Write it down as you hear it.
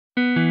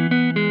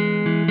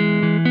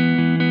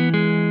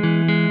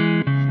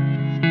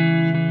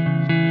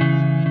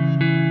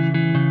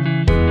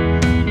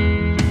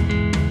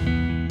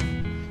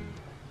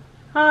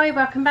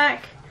welcome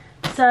back.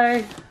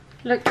 So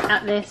look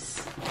at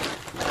this,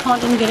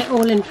 can't even get it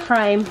all in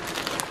frame.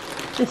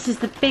 This is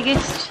the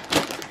biggest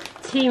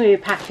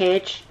Temu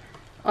package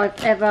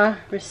I've ever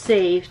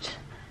received.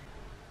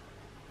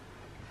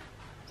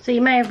 So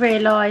you may have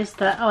realised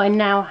that I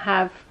now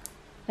have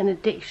an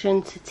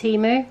addiction to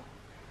Temu,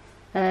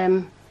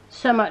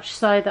 so much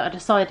so that I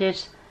decided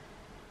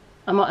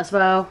I might as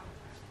well,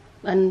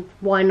 and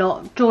why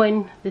not,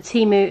 join the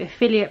Temu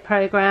affiliate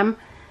program.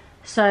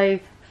 So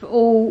for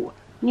all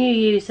new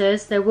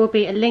users, there will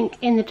be a link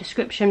in the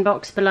description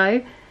box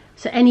below.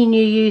 So any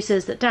new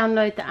users that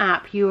download the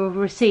app, you will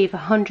receive a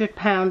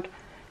 £100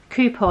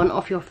 coupon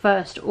off your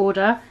first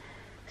order.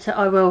 So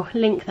I will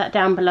link that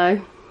down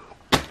below.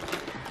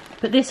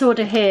 But this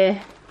order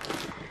here,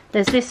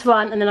 there's this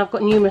one, and then I've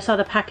got numerous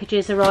other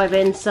packages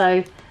arriving,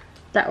 so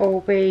that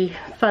will be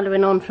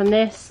following on from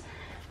this.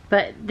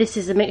 But this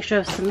is a mixture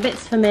of some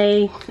bits for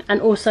me,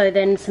 and also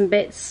then some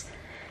bits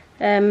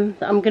that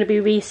I'm going to be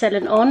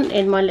reselling on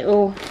in my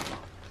little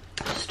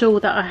stall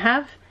that I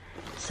have.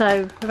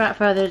 So without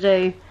further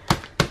ado,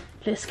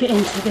 let's get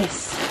into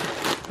this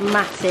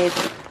massive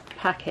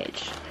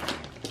package.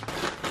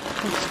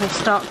 I'm just going to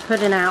start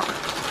pulling out.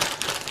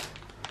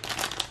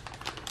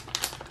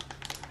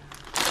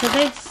 So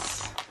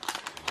this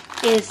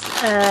is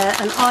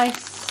an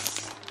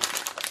ice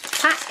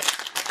pack.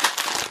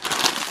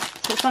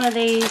 So it's one of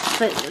these,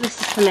 but this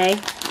is for me.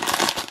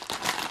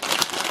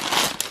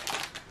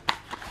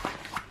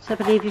 So I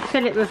believe you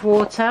fill it with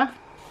water,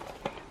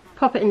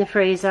 pop it in the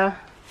freezer,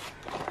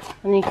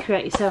 and then you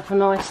create yourself a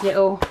nice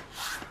little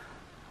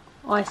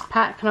ice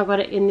pack. And I've got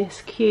it in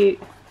this cute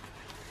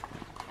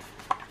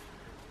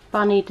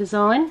bunny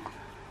design.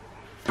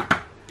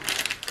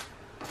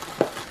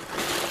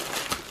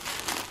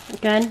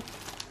 Again,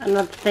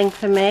 another thing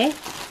for me.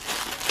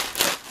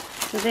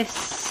 So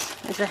this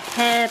is a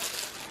hair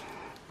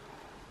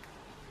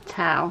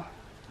towel.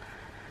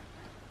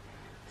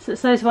 So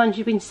it's those ones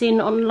you've been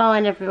seeing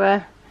online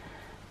everywhere.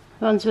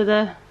 The ones with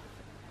a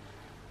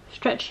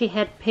stretchy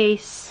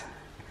headpiece,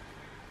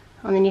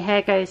 and then your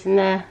hair goes in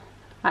there.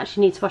 I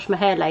actually need to wash my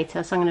hair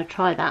later, so I'm going to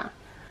try that.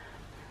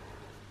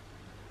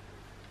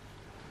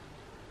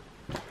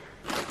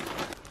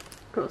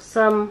 Got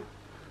some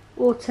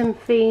autumn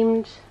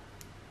themed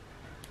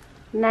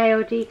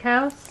nail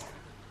decals.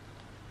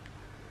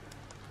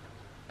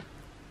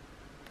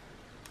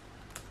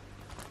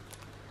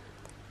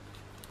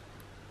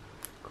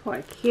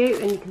 Quite cute,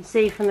 and you can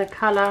see from the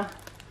colour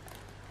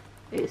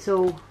it's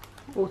all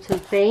autumn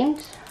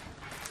themed.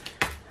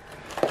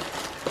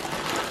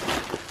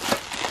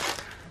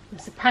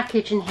 There's a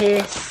package in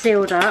here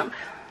sealed up.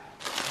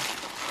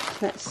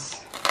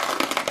 Let's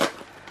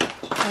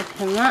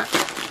open that.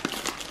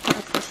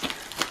 What's this?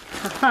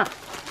 Haha.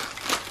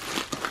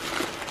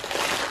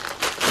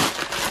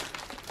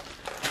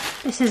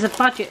 This is a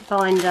budget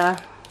binder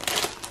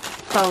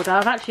folder.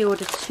 I've actually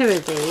ordered 2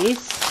 of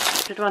these.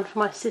 Ordered one for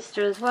my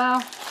sister as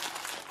well.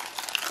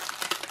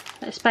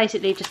 It's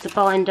basically just a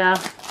binder,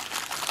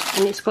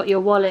 and it's got your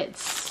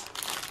wallets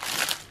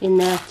in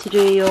there to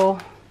do your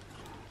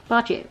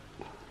budget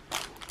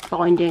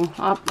binding.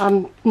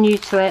 I'm new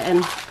to it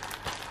and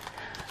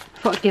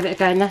thought I'd give it a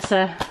go, and that's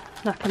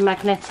like a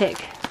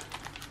magnetic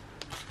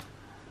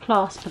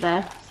clasp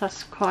there, so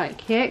that's quite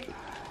cute.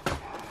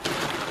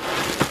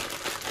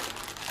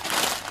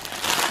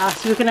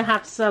 So we're going to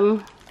have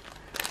some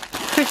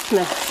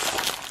Christmas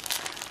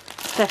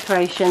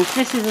decorations.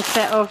 This is a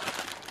set of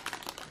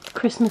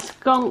Christmas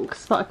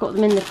gonks, but I've got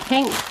them in the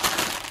pink.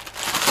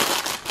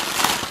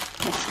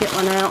 Let's get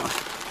one out.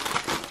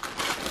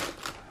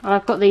 And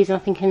I've got these, I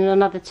think, in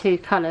another 2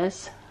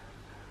 colours.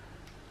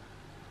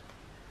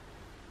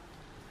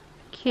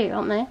 Cute,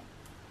 aren't they?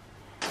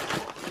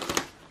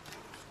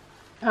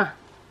 So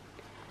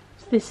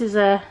this is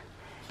a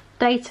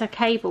data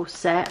cable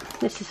set.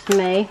 This is for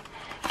me.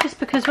 Just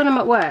because when I'm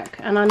at work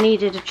and I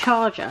needed a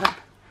charger,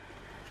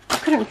 I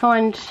couldn't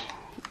find,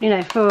 you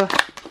know, for,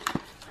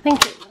 I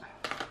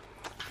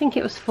think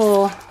it was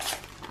for,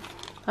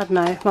 I don't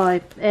know,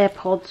 my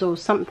AirPods or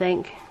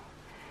something.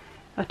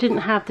 I didn't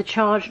have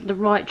the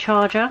right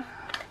charger.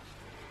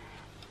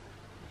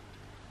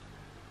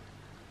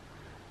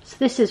 So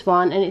this is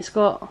one, and it's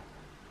got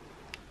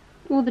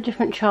all the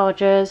different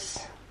chargers,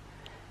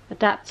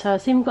 adapter.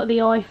 It's even got the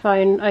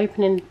iPhone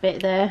opening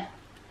bit there.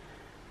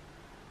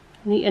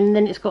 And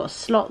then it's got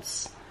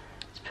slots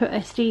to put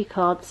SD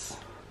cards.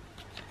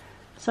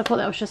 So I thought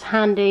that was just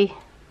handy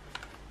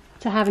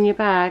to have in your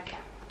bag.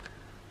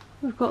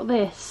 We've got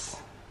this.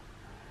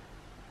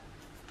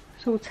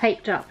 It's all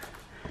taped up.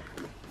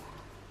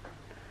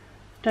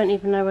 Don't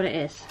even know what it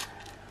is.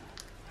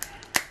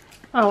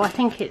 Oh, I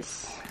think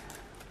it's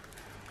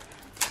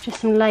just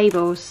some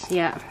labels.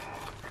 Yeah.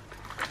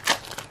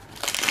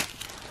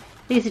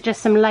 These are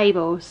just some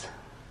labels.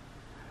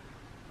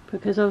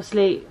 Because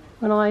obviously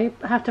when I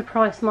have to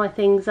price my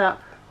things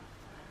up,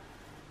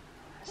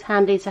 it's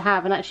handy to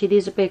have, and actually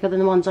these are bigger than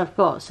the ones I've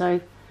got, so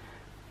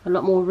a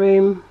lot more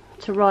room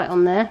to write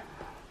on there.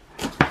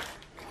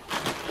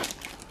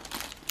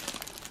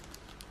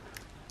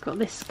 Got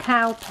this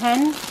cow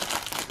pen,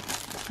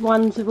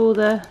 ones with all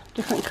the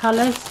different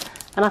colours,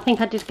 and I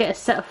think I did get a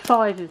set of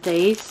 5 of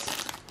these,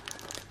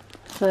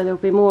 so there'll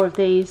be more of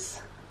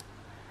these.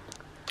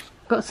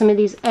 Got some of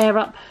these air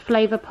up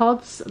flavour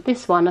pods.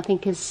 This one I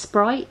think is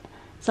Sprite,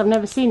 so I've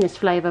never seen this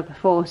flavour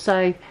before,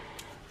 so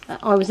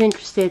I was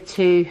interested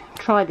to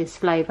try this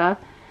flavour.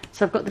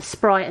 So I've got the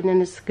Sprite, and then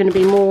there's going to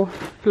be more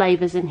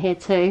flavours in here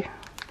too.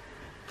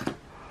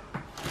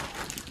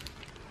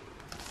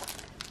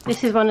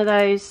 This is one of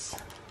those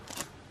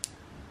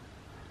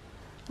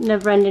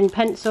never-ending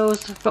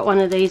pencils. I've got one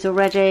of these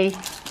already,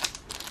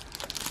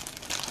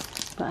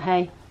 but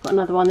hey, got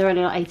another one. They're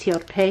only like 80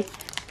 odd p.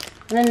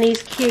 And then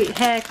these cute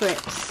hair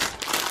grips.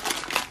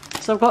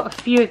 So I've got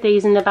a few of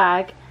these in the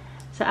bag,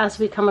 so as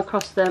we come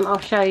across them I'll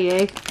show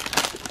you.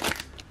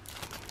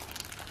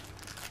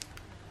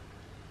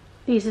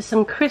 These are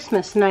some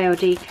Christmas nail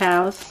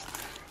decals,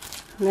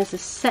 and there's a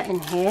set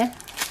in here.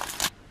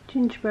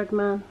 Gingerbread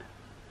man.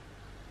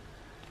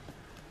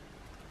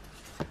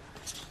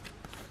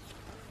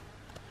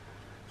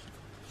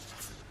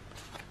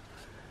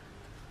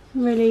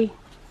 Some really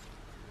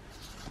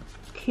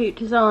cute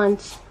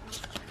designs.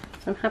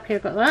 So I'm happy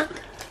I've got that.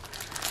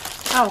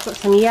 Oh, I've got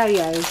some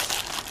yo-yos.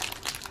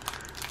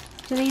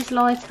 Do these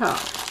light up?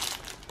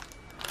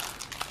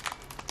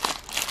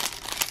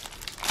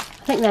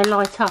 I think they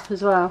light up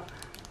as well.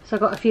 So I've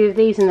got a few of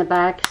these in the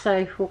bag,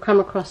 so we'll come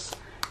across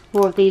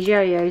more of these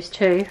yo-yos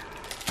too.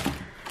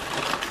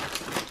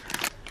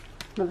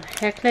 Another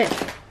hair clip.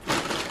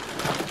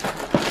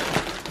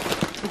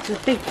 There's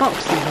a big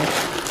box in here.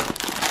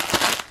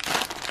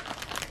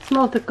 It's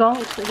more of the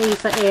gonks, but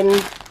these are in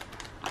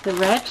the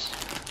red.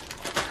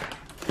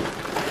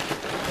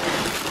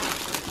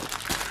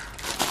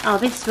 Oh,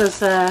 this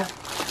was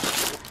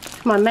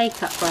my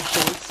makeup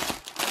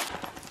brushes,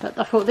 but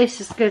I thought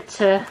this is good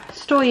to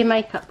store your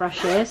makeup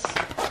brushes,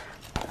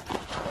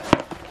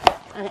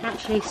 and it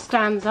actually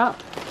stands up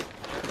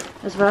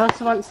as well,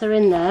 so once they're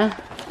in there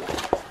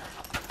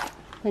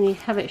then you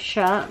have it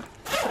shut.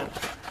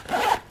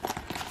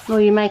 All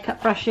your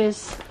makeup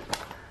brushes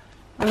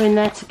are in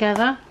there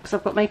together, because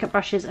I've got makeup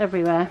brushes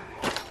everywhere.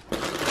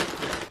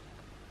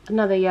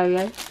 Another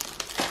yo-yo.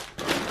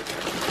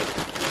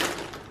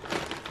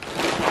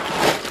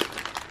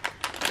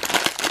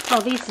 Oh,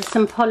 these are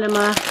some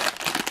polymer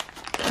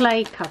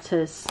clay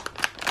cutters.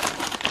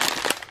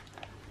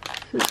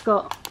 So it's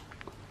got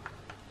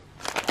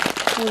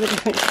all the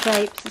different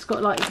shapes. It's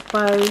got like a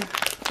bow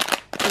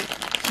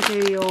to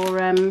do your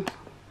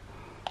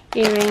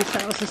earrings.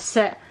 That was a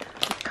set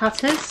of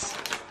cutters.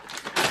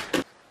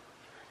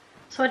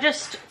 So I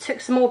just took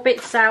some more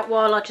bits out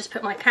while I just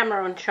put my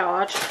camera on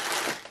charge.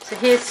 So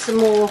here's some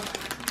more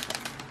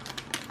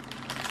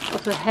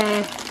of the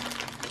hair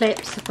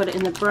clips. I've got it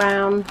in the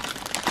brown,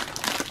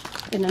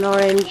 in an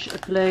orange, a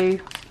blue,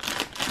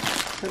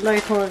 so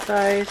loads more of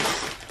those.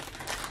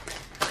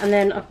 And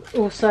then I've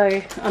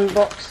also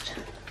unboxed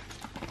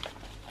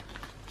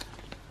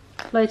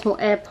loads more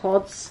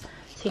AirPods.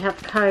 So you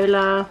have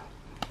cola,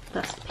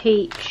 that's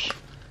peach,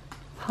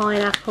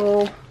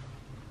 pineapple,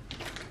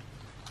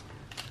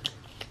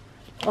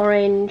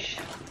 orange.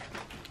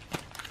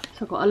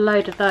 So I've got a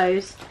load of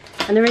those.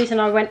 And the reason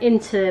I went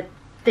into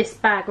this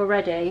bag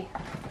already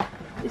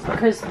is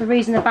because the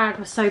reason the bag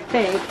was so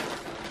big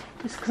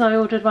is because I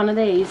ordered one of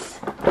these.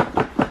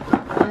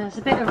 And there's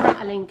a bit of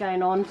rattling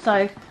going on,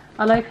 so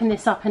I'll open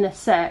this up in a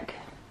sec.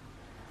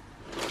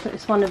 But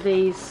it's one of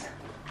these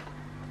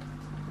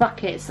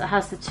buckets that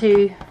has the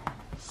 2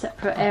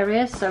 separate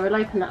areas, so we'll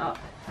open that up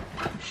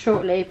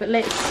shortly, but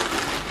let's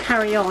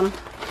carry on.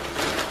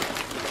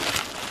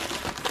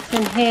 It's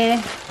in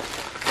here,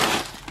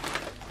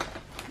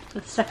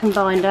 the second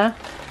binder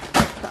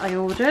that I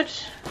ordered.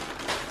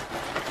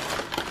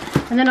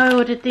 And then I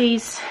ordered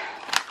these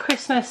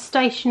Christmas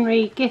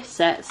stationery gift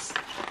sets.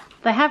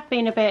 They have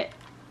been a bit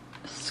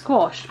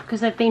squashed because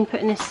they've been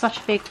put in this such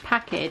a big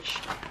package.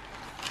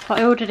 But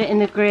I ordered it in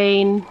the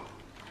green,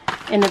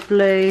 in the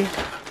blue,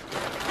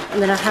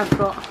 and then I have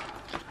got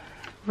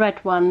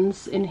red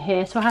ones in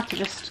here, so I have to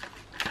just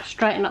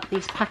straighten up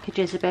these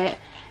packages a bit.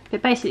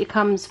 It basically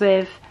comes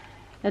with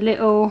a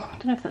little, I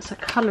don't know if that's a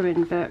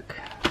colouring book,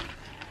 I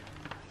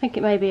think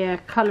it may be a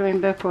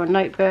colouring book or a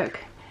notebook,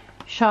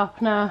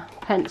 sharpener,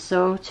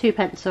 pencil, 2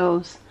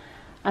 pencils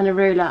and a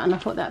ruler, and I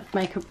thought that would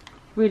make a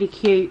really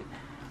cute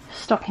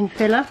stocking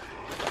filler.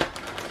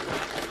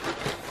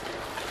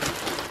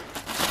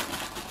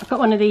 I've got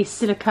one of these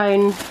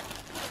silicone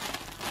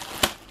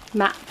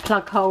matte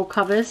plug hole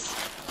covers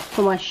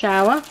for my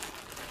shower.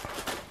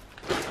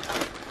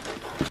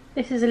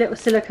 This is a little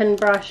silicone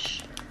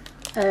brush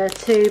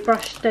to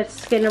brush dead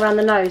skin around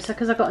the nose. So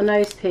because I've got a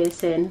nose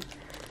piercing,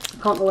 I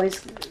can't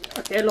always,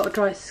 I get a lot of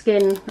dry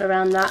skin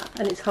around that,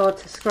 and it's hard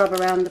to scrub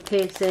around the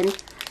piercing.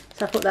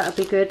 So I thought that would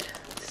be good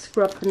to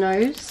scrub the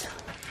nose.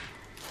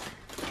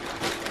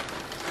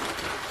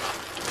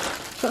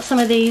 Got some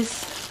of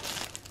these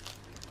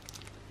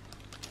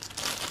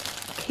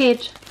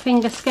kid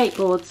finger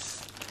skateboards.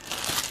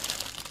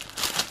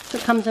 So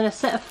it comes in a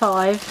set of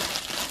 5.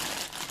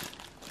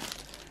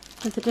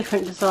 with the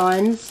different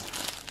designs.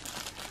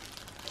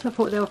 So I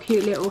thought they were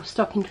cute little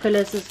stocking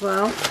fillers as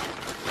well.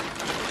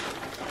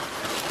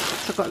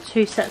 So I've got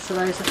 2 sets of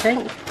those, I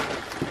think.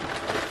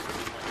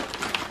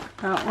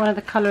 One of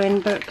the colouring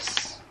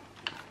books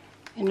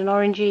in an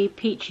orangey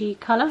peachy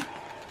colour.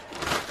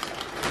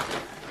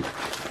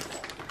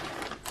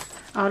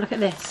 Oh, look at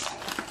this.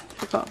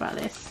 Forgot about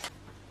this.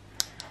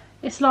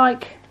 It's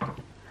like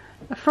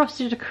a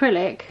frosted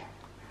acrylic.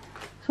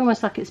 It's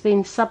almost like it's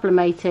been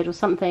sublimated or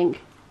something.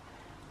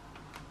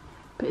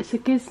 But it's a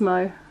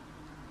gizmo.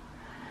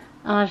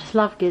 And I just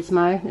love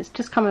gizmo. It's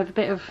just come with a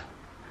bit of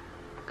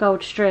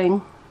gold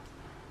string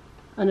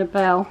and a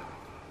bell.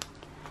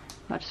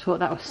 I just thought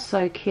that was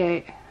so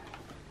cute.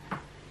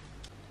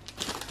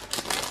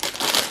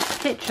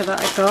 Picture that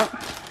I got.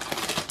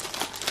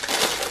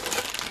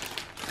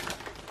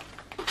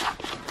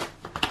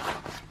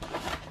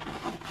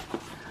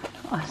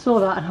 I saw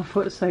that and I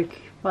thought it was so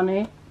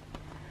funny.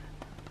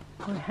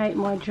 I hate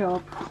my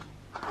job.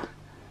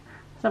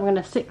 So I'm going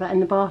to stick that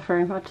in the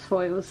bathroom. I just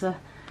thought it was a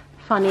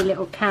funny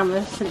little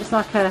canvas, and it's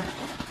like a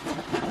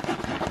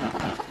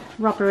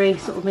rubbery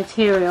sort of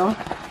material.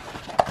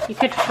 You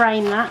could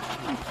frame that.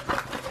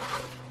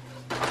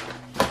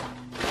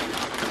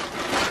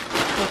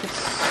 There's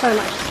so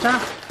much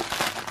stuff.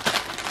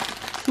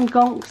 Some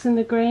gonks in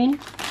the green.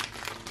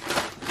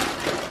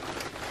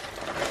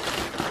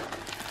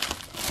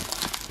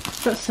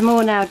 Got some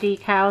more now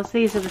decals.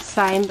 These are the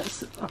same,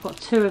 but I've got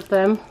 2 of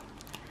them.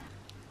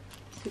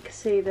 So you can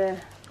see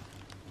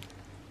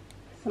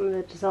some of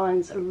the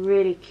designs are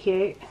really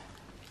cute.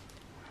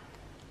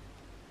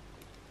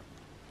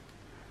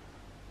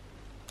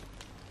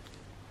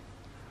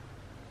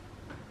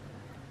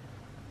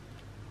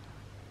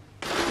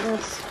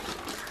 There's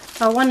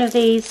one of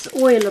these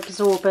oil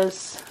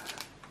absorbers.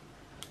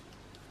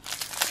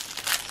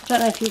 I don't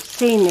know if you've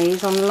seen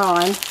these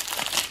online.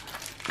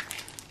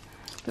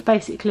 But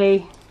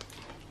basically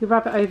you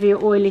rub it over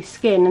your oily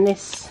skin and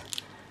this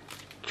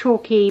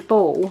chalky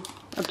ball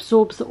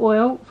absorbs the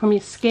oil from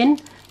your skin.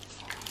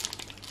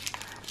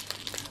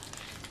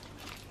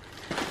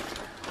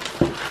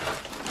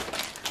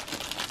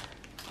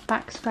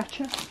 Back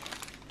scratcher.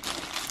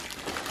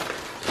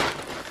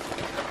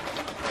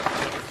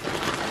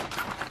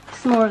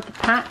 Some more of the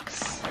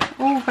packs,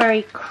 all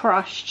very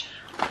crushed.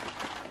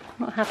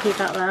 Not happy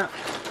about that.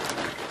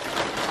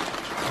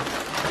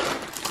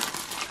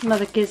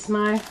 Another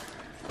gizmo.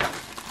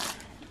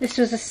 This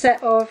was a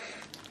set of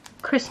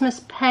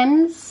Christmas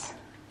pens.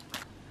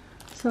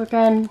 So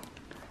again,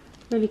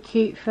 really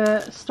cute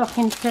for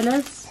stocking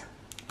fillers.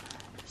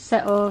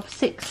 Set of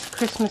 6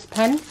 Christmas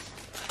pens.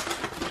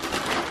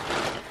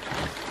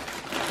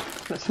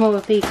 Got some more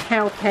of these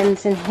cow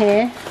pens in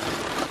here.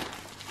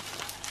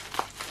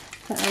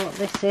 Don't know what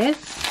this is.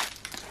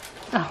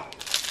 Oh,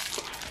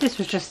 this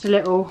was just a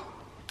little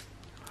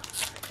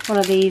one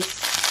of these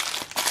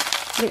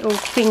little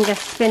finger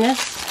spinners.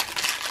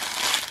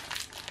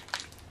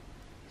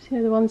 See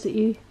the ones that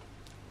you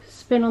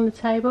spin on the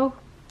table?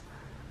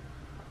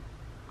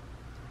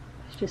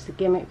 It's just a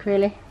gimmick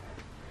really.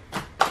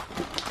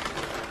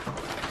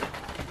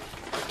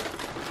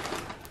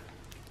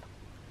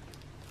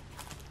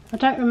 I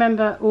don't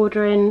remember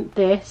ordering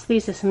this.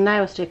 These are some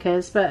nail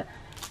stickers, but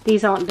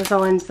these aren't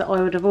designs that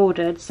I would have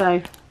ordered,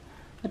 so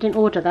I didn't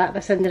order that.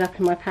 That's ended up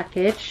in my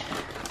package.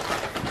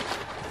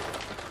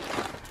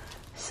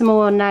 Some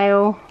more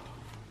nail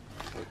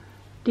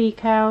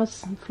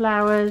decals and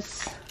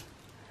flowers,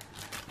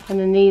 and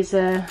then these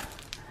are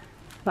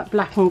like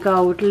black and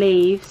gold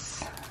leaves.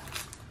 So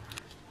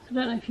I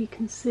don't know if you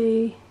can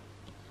see,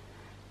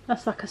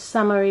 that's like a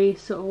summery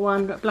sort of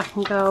one, but black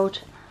and gold,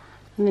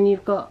 and then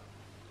you've got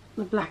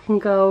the black and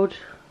gold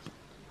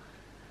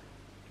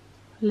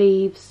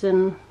leaves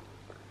and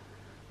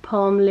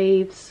palm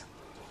leaves,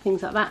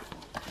 things like that.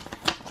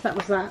 So that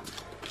was that.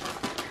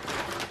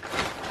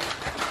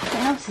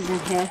 What else is in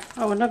here?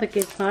 Oh, another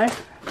gizmo.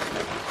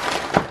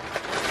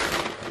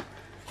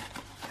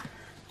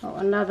 Oh,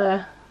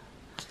 another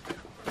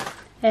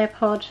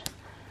AirPod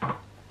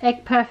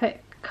egg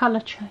perfect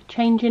colour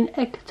changing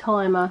egg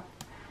timer.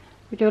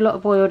 We do a lot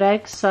of boiled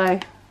eggs, so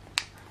I've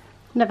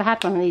never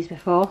had one of these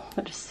before,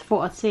 but just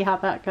thought I'd see how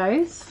that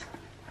goes.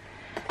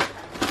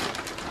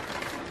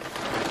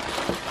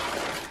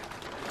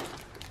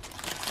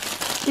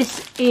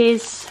 This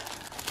is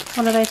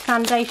one of those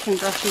foundation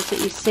brushes that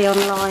you see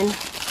online,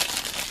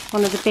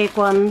 one of the big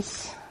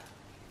ones,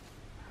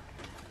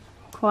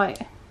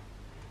 quite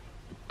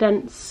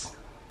dense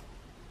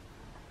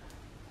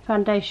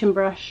foundation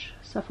brush,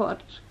 so I thought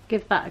I'd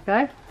give that a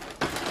go.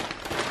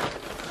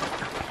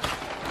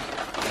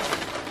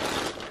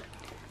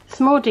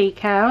 Some more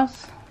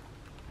decals.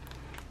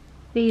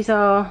 These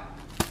are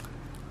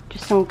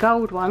just some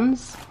gold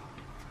ones.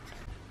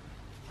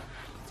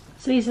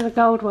 So these are the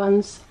gold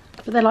ones,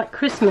 but they're like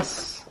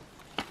Christmas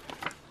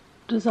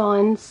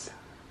designs.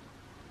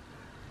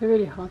 They're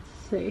really hard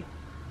to see.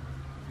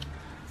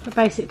 But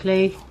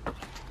basically,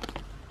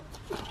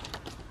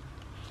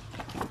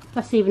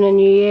 that's even a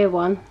New Year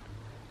one.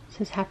 It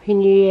says Happy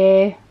New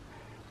Year,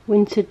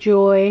 Winter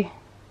Joy,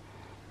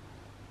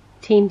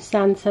 Team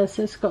Santa,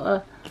 so it's got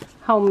a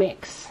whole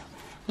mix.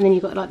 And then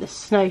you've got like the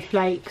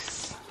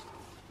snowflakes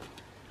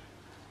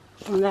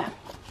on there.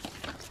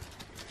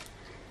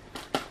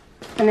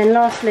 And then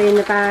lastly in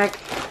the bag,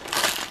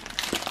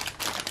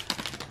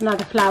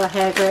 another flower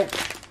hair grip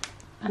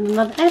and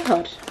another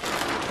AirPod.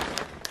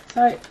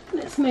 So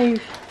let's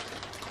move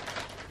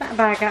that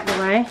bag out of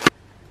the way.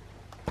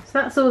 So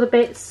that's all the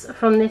bits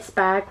from this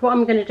bag. What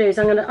I'm going to do is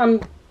I'm going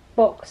to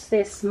unbox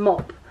this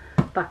mop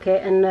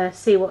bucket and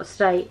see what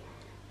state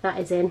that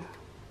is in.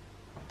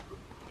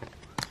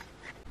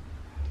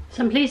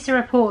 So I'm pleased to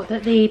report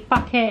that the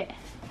bucket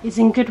is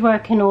in good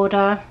working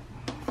order.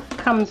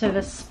 Comes with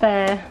a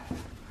spare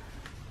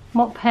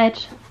mop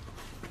head.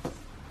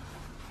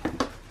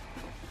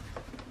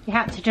 You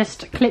had to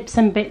just clip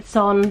some bits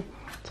on,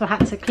 so I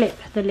had to clip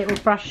the little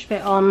brush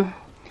bit on,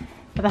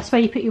 but that's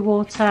where you put your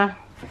water,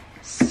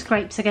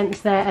 scrapes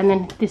against there, and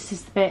then this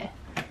is the bit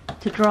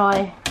to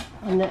dry,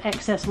 and the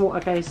excess water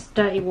goes,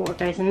 dirty water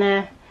goes in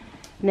there.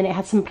 And then it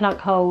had some plug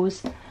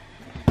holes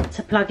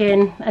to plug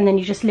in, and then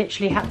you just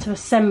literally had to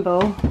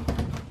assemble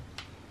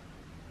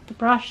the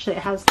brush. So it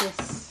has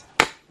this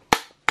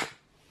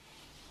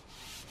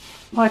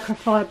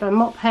microfiber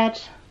mop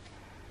head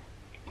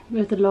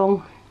with the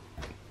long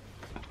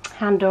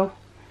handle.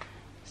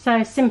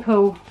 So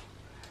simple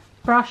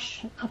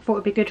brush. I thought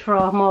it'd be good for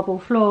our marble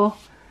floor.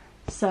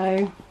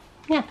 So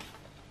yeah,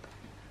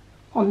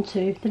 on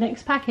to the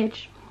next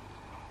package.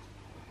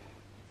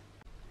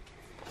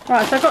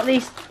 Right, so I've got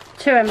these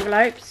 2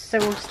 envelopes, so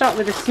we'll start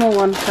with the small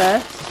one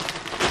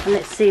first and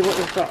let's see what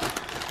we've got.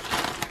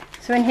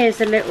 So in here's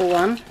the little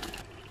one.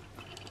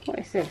 What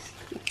is this?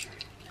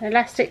 An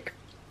elastic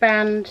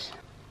band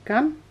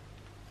gun.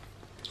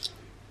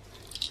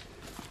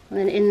 And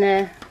then in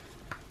there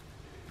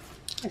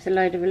is a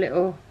load of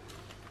little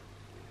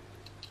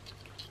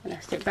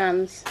elastic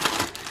bands.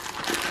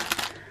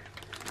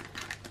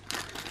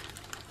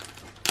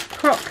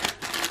 Croc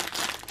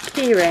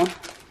keyring.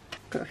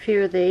 Got a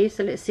few of these,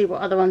 so let's see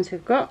what other ones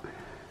we've got.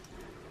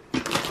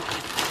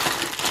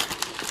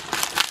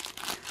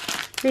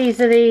 These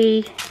are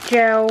the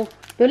gel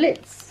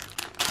bullets.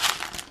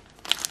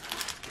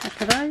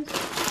 Pack of those.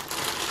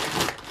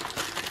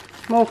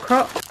 More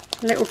croc.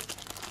 Little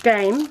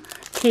game,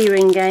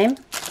 keyring game.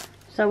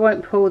 So I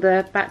won't pull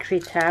the battery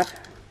tab.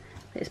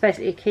 It's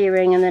basically a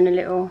keyring and then a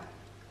little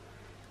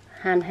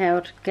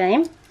handheld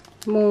game.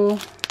 More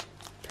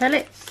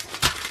pellets.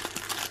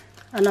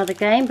 Another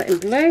game, but in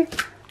blue.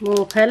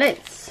 More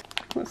pellets.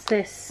 What's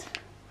this?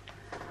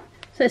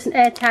 So it's an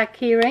AirTag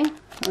keyring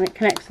and it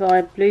connects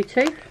via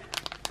Bluetooth.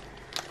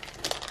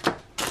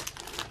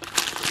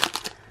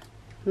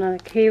 Another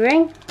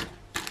keyring.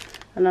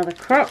 Another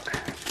croc.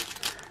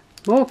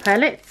 More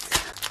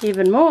pellets.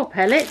 Even more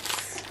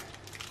pellets.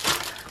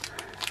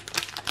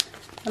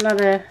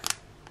 Another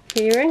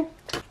keyring.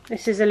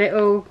 This is a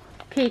little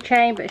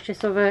keychain, but it's just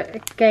sort of a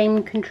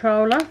game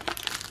controller.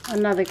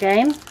 Another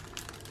game.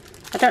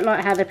 I don't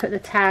like how they put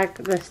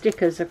the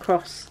stickers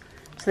across.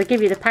 So they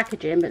give you the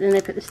packaging, but then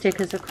they put the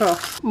stickers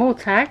across. More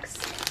tags.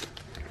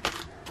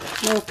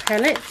 More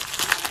pellets.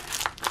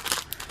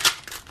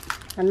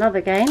 Another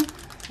game.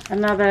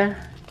 Another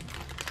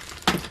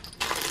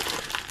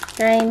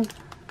game.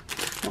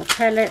 More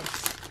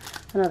pellets.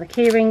 Another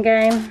keyring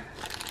game.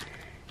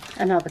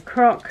 Another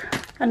croc.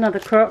 Another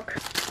croc.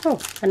 Oh,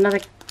 another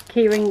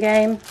keyring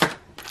game.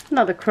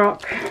 Another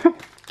croc.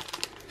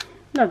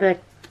 Another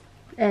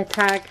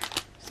AirTag.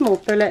 More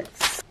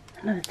bullets,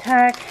 another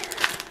tag,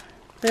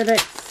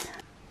 bullets.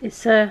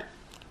 It's a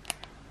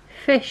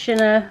fish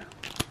in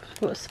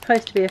what's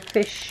supposed to be a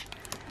fish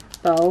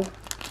bowl,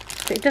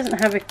 but it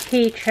doesn't have a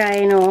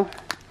keychain or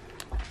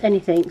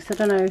anything, so I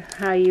don't know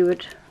how you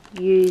would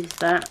use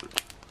that.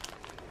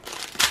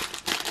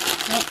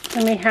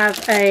 Then we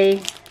have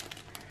a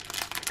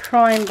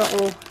prime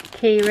bottle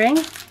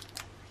keyring.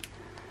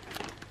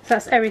 So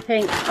that's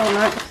everything. Oh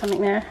no, there's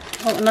something there.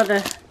 Oh,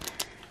 another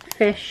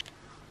fish.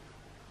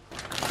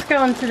 Go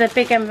on to the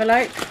big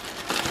envelope.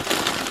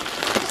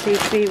 See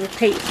if we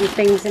repeat some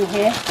things in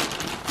here.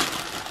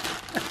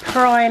 A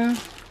prime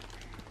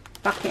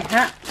bucket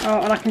hat.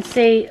 Oh, and I can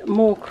see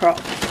more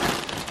crocs.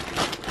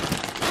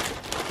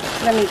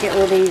 Let me get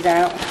all these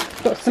out.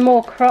 Got some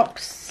more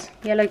crocs,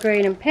 yellow,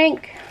 green and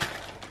pink.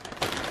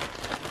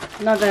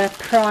 Another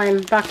prime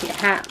bucket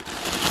hat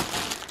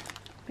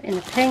in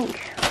the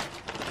pink.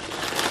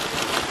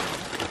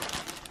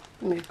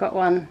 And we've got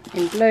one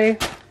in blue.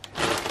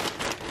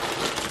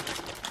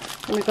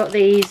 And we've got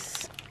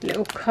these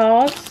little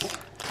cars.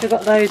 So we've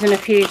got those in a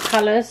few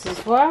colours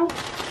as well,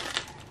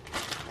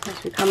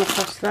 as we come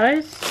across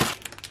those.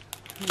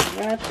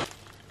 Red.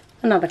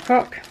 Another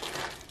croc.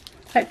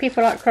 Hope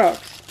people like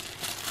crocs.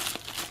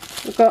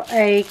 We've got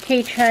a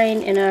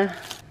keychain in a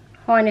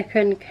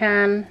Heineken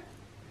can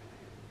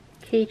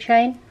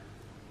keychain.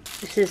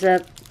 This is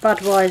a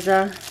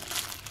Budweiser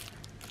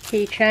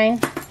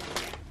keychain.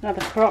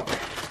 Another croc.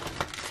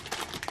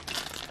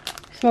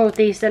 Some of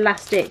these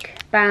elastic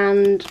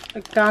band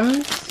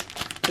guns.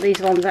 But these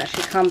ones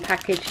actually come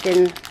packaged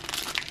in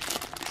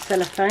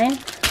cellophane.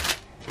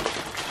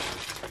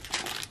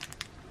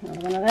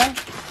 Another one of them.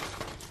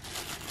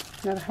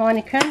 Another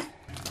Heineken.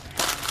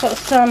 Got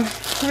some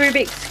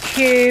Rubik's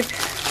Cube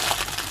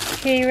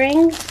key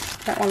rings.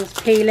 That one's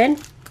peeling.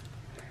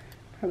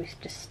 Probably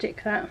just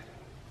stick that.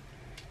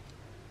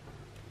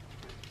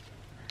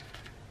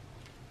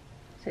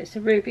 So it's a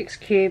Rubik's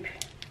Cube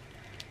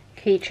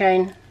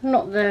keychain.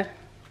 Not the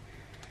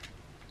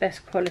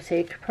best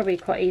quality, could probably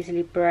quite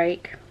easily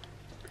break.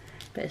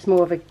 But it's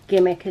more of a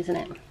gimmick, isn't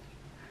it?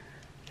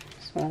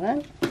 Just one of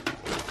them.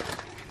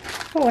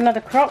 Oh,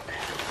 another crock.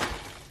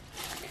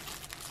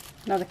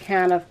 Another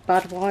can of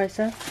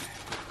Budweiser.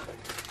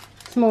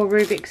 Some more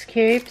Rubik's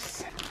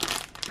Cubes.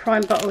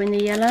 Prime bottle in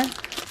the yellow.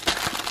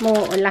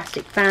 More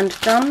elastic band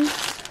gums.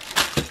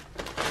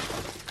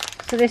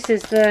 So this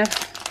is the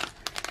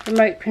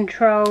remote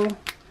control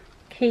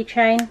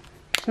keychain.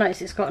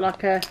 Notice it's got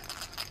like a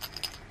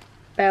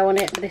bell on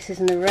it, but this is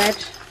in the red.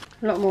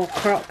 A lot more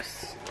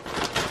Crocs.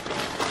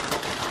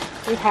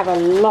 We have a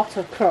lot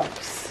of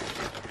Crocs.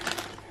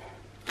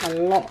 A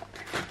lot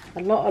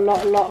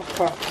of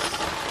Crocs.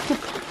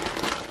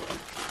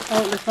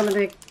 Oh, there's one of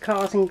the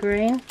cars in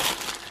green.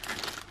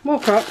 More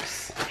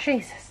Crocs.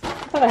 Jesus,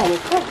 I don't know how many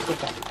Crocs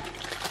we've got.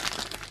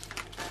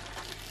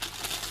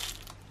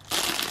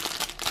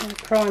 Another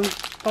prime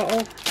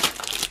bottle.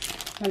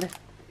 Another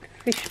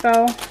fish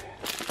bowl.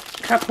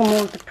 A couple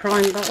more of the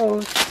prime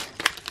bottles.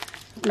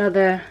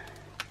 Another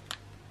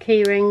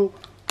keyring,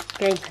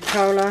 game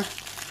controller.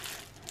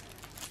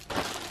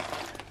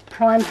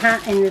 Prime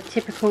hat in the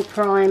typical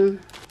prime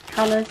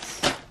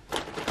colours.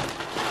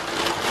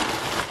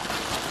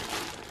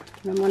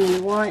 And one in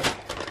the white.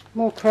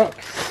 More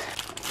Crocs.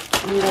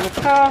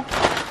 Another car.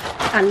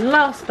 And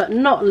last but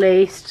not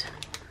least,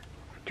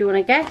 do you want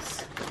to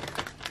guess?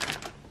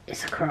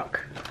 It's a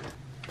Croc.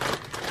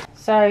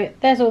 So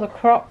there's all the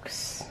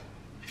Crocs.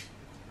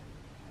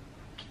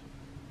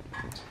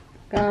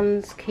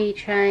 Guns,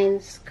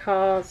 keychains,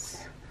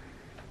 cars,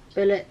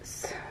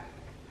 bullets.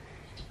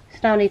 So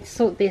now I need to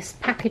sort this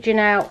packaging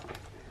out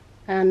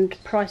and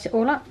price it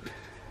all up.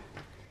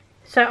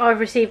 So I've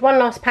received one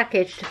last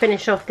package to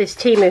finish off this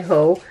Temu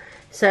haul.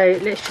 So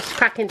let's just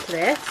crack into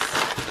this.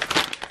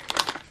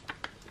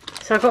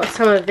 So I got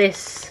some of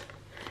this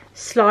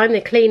slime,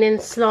 the cleaning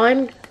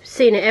slime.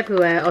 Seen it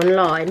everywhere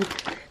online,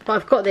 but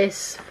I've got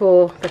this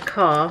for the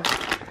car.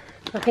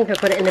 I think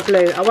I've got it in the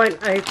blue. I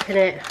won't open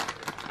it.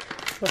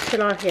 Or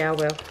shall I? Yeah, I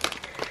will.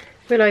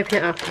 We'll open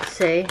it up and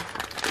see.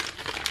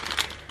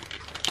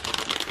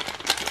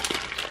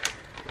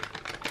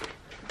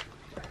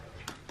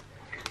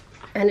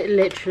 And it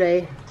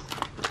literally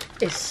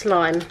is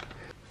slime.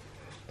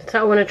 So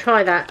I want to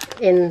try that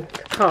in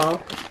the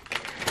car.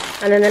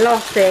 And then the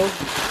last thing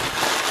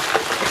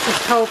is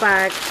this whole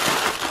bag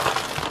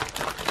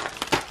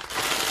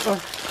of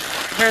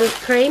hand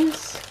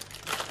creams.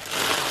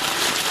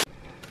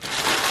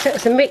 So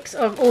it's a mix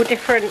of all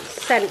different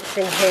scents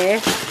in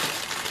here.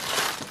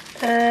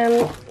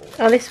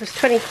 Oh, this was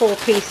 24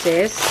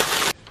 pieces.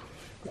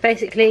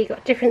 Basically, you've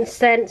got different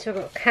scents. We've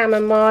got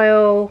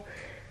chamomile,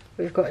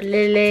 we've got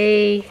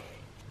lily,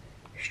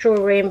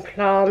 strawberry and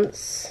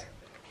plants,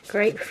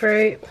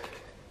 grapefruit,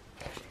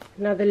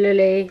 another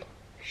lily,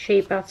 shea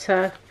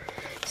butter.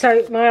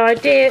 So my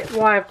idea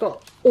why I've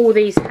got all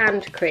these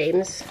hand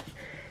creams,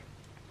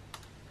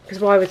 because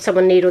why would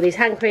someone need all these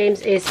hand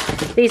creams, is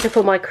these are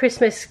for my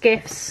Christmas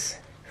gifts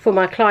for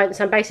my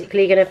clients. I'm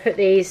basically going to put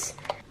these,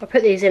 I'll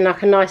put these in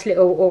like a nice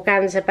little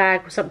organza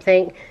bag or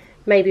something,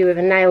 maybe with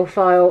a nail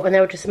file, and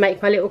they'll just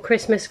make my little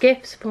Christmas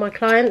gifts for my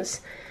clients.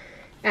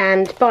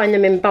 And buying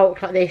them in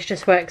bulk like this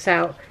just works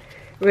out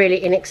really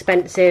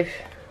inexpensive.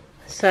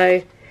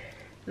 So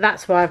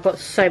that's why I've got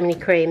so many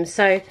creams.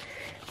 So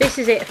this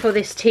is it for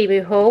this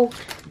Temu haul.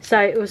 So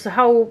it was a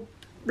whole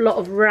lot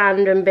of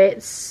random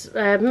bits,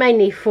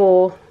 mainly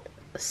for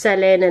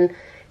selling and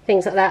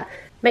things like that.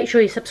 Make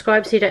sure you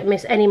subscribe so you don't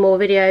miss any more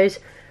videos,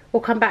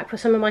 or come back for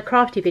some of my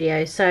crafty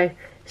videos. So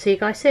see you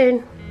guys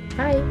soon.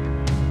 Bye.